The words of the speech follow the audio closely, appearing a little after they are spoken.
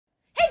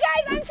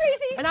guys, I'm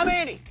Tracy. And I'm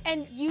Andy.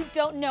 And you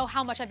don't know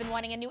how much I've been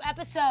wanting a new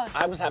episode.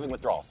 I was having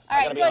withdrawals. All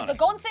right, good. The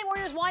Golden State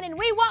Warriors won, and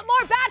we want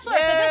more Bachelor.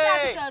 Yay! So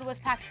this episode was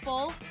packed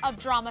full of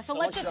drama. So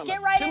let's just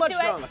get right into it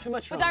Too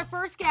much drama. with our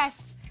first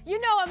guest. You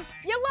know him,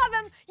 you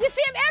love him, you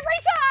see him every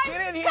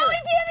time. Get in here. Tony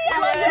P.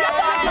 Come on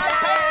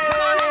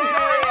in,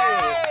 Corey.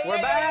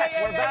 We're back.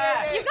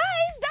 You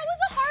guys, that was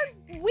a hard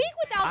week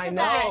without the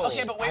Batch.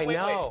 Okay, but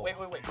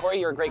wait. Corey,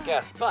 you're a great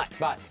guest, but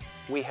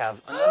we have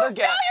another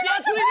guest.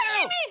 Yes, we do.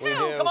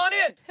 We do. Come on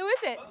in. Who is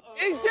it?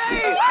 It's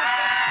Dave.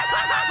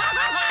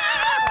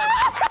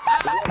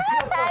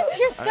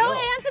 You're so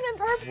handsome in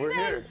person. We're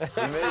here. We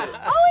made it.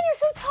 Oh, and you're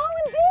so tall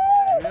and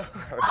big.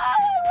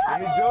 Let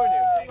me join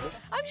you.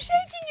 I'm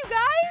shaking, you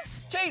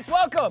guys. Chase,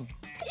 welcome.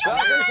 You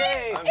guys,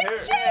 Chase.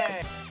 it's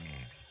Chase.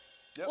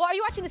 Well, are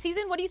you watching the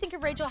season? What do you think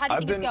of Rachel? How do you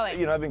think it's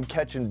going? I've been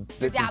catching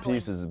bits and dabbling.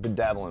 pieces, been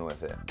dabbling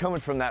with it. Coming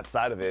from that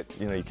side of it,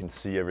 you can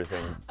see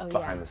everything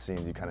behind the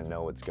scenes. You kind of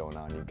know what's going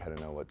on. You kind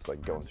of know what's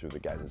like going through the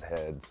guys'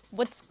 heads.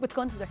 What's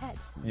going through their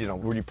heads? Where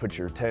do you put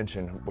your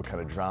attention? What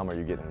kind of drama are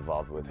you getting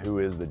involved with? Who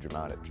is the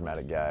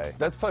dramatic guy?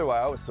 That's probably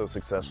why I was so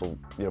successful,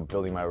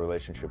 building my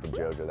relationship with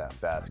JoJo that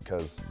fast,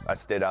 because I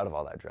stayed out of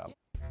all that drama.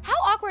 How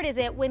awkward is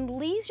it when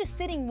Lee's just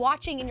sitting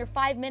watching in your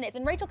 5 minutes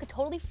and Rachel could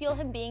totally feel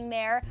him being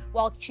there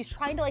while she's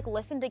trying to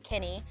listen to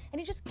Kenny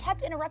and he just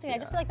kept interrupting. I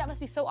just feel like that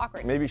must be so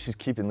awkward. Maybe she's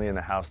keeping Lee in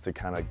the house to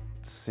kind of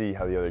see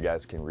how the other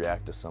guys can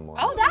react to someone.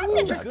 Oh, that's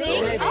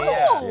interesting. Maybe,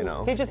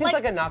 oh. He just seems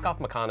like a knockoff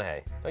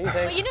McConaughey, don't you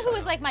think? But you know who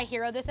was my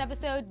hero this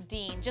episode?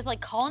 Dean. Just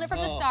calling it from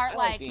the start,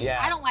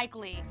 I don't like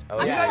Lee. Oh,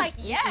 I'm yeah. just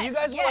yes. You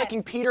guys were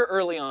liking Peter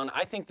early on.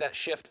 I think that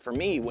shift for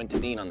me went to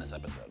Dean on this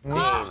episode.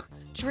 Oh,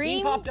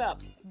 Dream Dean popped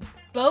up.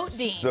 Boat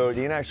Dean. So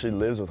Dean actually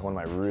lives with one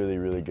of my really,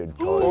 really good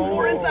Ooh, colleagues.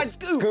 more inside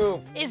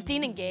scoop. Is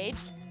Dean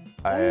engaged?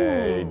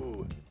 I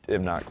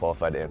am not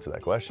qualified to answer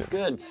that question.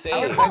 Good save.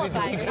 You're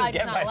qualified, you're probably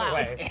just not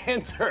allowed.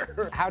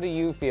 Answer. How do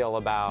you feel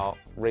about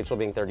Rachel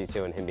being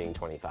 32 and him being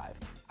 25?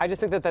 I just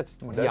think that's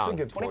young. That's a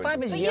good point.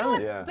 25 is But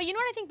young. But you know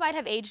what I think might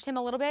have aged him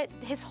a little bit?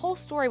 His whole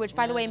story, which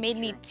by the way made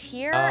me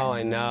tear Oh,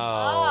 I know.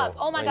 up.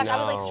 Oh my gosh, I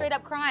was know. straight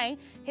up crying.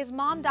 His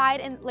mom died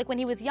and when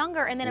he was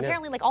younger, and then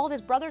apparently all of his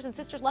brothers and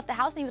sisters left the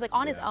house and he was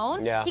on his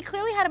own. Yeah. He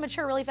clearly had to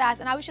mature really fast,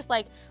 and I was just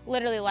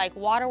literally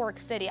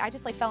Waterworks City. I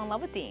just fell in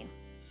love with Dean.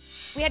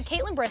 We had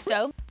Caitlin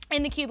Bristow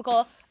in the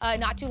cubicle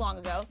not too long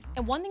ago,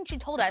 and one thing she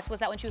told us was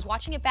that when she was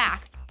watching it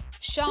back,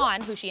 Sean,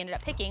 who she ended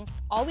up picking,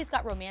 always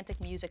got romantic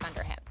music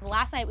under him.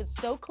 Last night was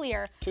so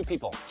clear. Two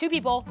people,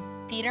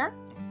 Peter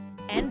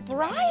and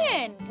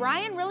Brian.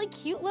 Brian, really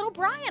cute little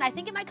Brian. I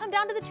think it might come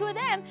down to the two of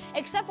them,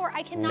 except for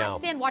I cannot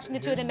stand watching the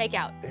two of them make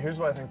out. Here's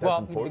why I think that's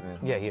important.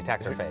 Yeah, he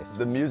attacks her face.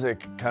 The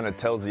music kind of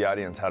tells the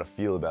audience how to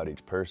feel about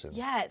each person.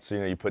 Yes.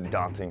 So you put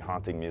daunting,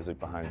 haunting music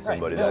behind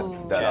somebody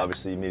that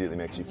obviously immediately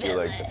makes you feel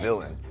like the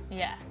villain.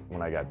 Yeah.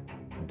 When I got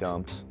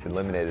dumped,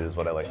 eliminated is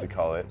what I like to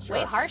call it.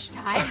 Wait, harsh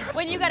time.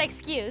 When you got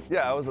excused.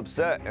 Yeah, I was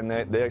upset, and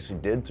they actually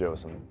did throw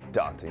some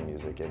daunting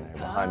music in there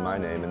behind my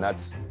name, and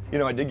that's,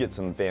 I did get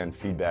some fan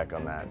feedback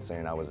on that,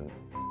 saying I wasn't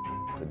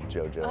to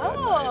JoJo that night, and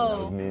I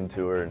was mean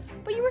to her.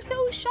 But you were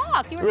so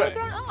shocked. You were so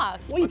thrown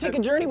off. Well, you take a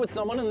journey with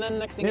someone, and then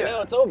next thing you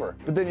know, it's over.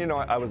 But then,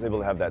 I was able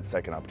to have that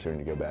second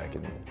opportunity to go back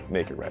and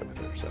make it right with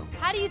her, so.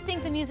 How do you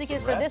think the music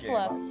is for this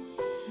look?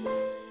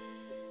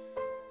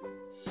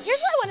 Here's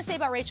what I want to say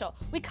about Rachel.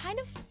 We kind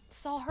of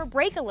saw her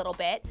break a little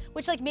bit,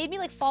 which made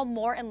me fall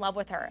more in love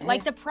with her.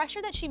 The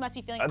pressure that she must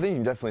be feeling. I think you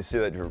can definitely see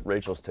that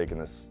Rachel's taking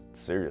this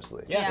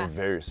seriously. Yeah.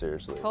 Very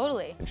seriously.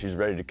 Totally. And she's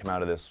ready to come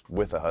out of this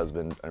with a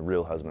husband, a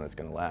real husband that's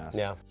gonna last.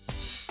 Yeah.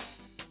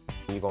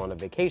 You go on a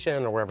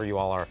vacation or wherever you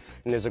all are,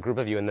 and there's a group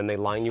of you, and then they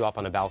line you up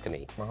on a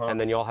balcony, and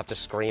then you all have to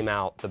scream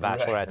out the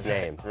Bachelorette's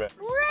name.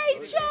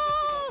 Rachel!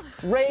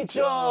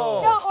 Rachel!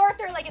 No, or if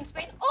they're in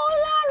Spain,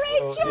 hola,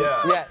 Rachel!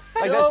 Yeah,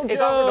 it's awkward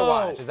to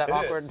watch. Is that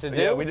awkward to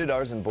do? Yeah, we did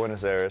ours in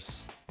Buenos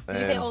Aires. Did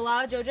you say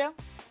hola, JoJo?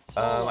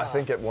 I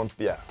think at one,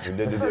 we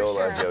did do the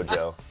hola,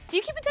 JoJo. Do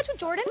you keep in touch with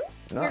Jordan?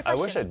 No, I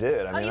wish I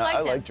did. I mean,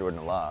 I him? like Jordan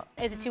a lot.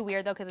 Is it too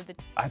weird though, because of the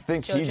I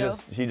think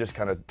JoJo? he just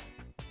kind of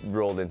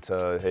rolled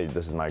into, hey,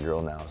 this is my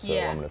girl now, so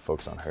Yeah. I'm gonna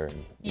focus on her.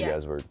 And you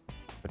guys were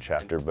a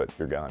chapter, but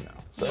you're gone now.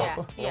 So.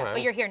 Yeah, right.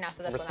 but you're here now,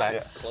 so that's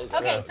Respect. what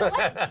I'm Okay, so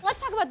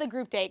let's talk about the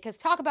group date, because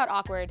talk about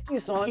awkward. You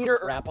saw Peter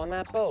rap on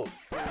that boat.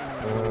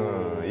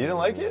 You didn't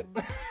like it?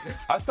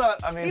 I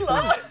thought, he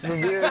loved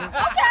it.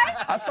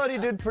 I thought he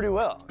did pretty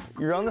well.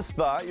 You're on the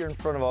spot. You're in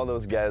front of all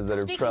those guys that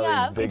Speaking are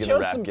probably of, big He in the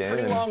chose rap some game.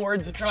 pretty and long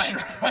words to try and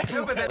write.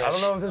 I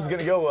don't know if this is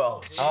gonna go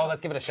well. Oh,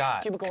 let's give it a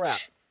shot. Cubicle rap.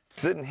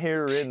 Sitting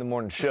here in the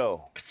morning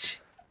show,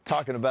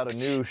 talking about a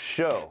new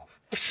show.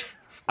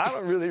 I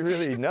don't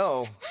really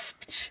know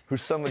who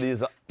some of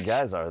these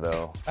guys are,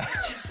 though. That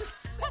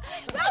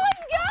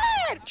was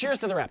good! Cheers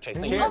to the rap, Chase.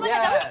 Cheers. Oh my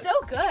god, that was so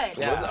good.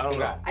 Yeah. I don't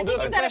know. I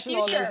think you've got a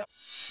Professional future.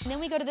 And then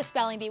we go to the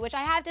spelling bee, which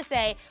I have to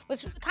say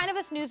was kind of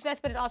a snooze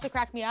fest, but it also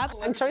cracked me up.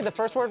 I'm sorry, the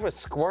first word was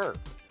squirt,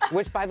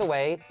 which, by the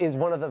way, is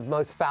one of the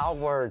most foul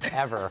words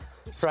ever.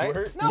 Right?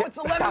 No, it's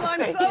a lemon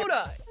lime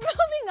soda.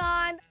 Moving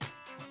on.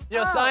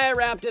 Josiah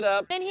wrapped it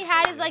up. Then he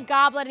had his like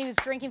goblet and he was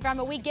drinking from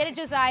it. We get it,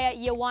 Josiah.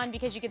 You won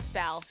because you could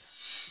spell.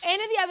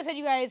 End of the episode,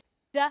 you guys.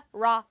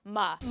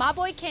 Drama. My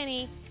boy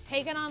Kenny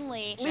taking on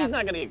Lee. Lee's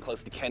not gonna get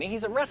close to Kenny.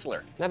 He's a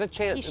wrestler. Not a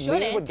chance. He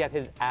shouldn't. Lee would get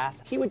his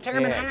ass. He would tear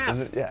him in half.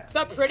 Yeah.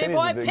 The pretty Kenny's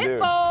boy a big dude.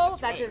 Pitbull.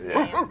 That's his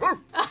name. All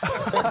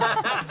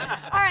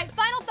right,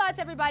 final thoughts,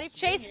 everybody.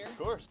 Chase, Of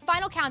course.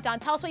 final countdown.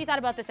 Tell us what you thought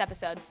about this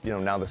episode. You know,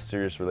 now the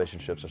serious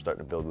relationships are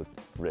starting to build with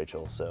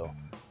Rachel, so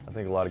I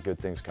think a lot of good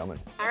things coming.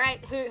 All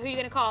right, who you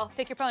gonna call?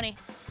 Pick your pony.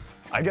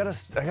 I gotta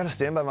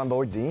stand by my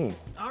boy Dean.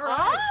 All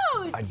right.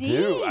 Oh, I Dean.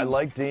 do. I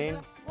like Dean.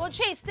 Well,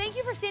 Chase, thank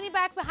you for standing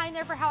back behind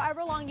there for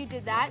however long you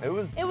did that. It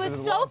was a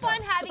so long fun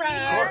time. having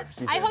Surprise. you here. Of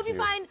course. I hope you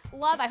Thank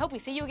find love. I hope we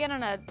see you again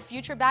on a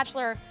future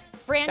Bachelor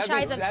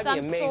franchise of That'd be some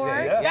amazing.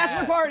 sort. Yeah.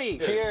 Bachelor party.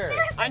 Cheers.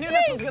 Seriously, I knew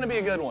this Chase. was gonna be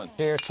a good one.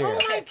 Cheers, cheers. Oh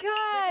my gosh.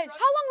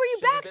 How long were you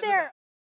back there?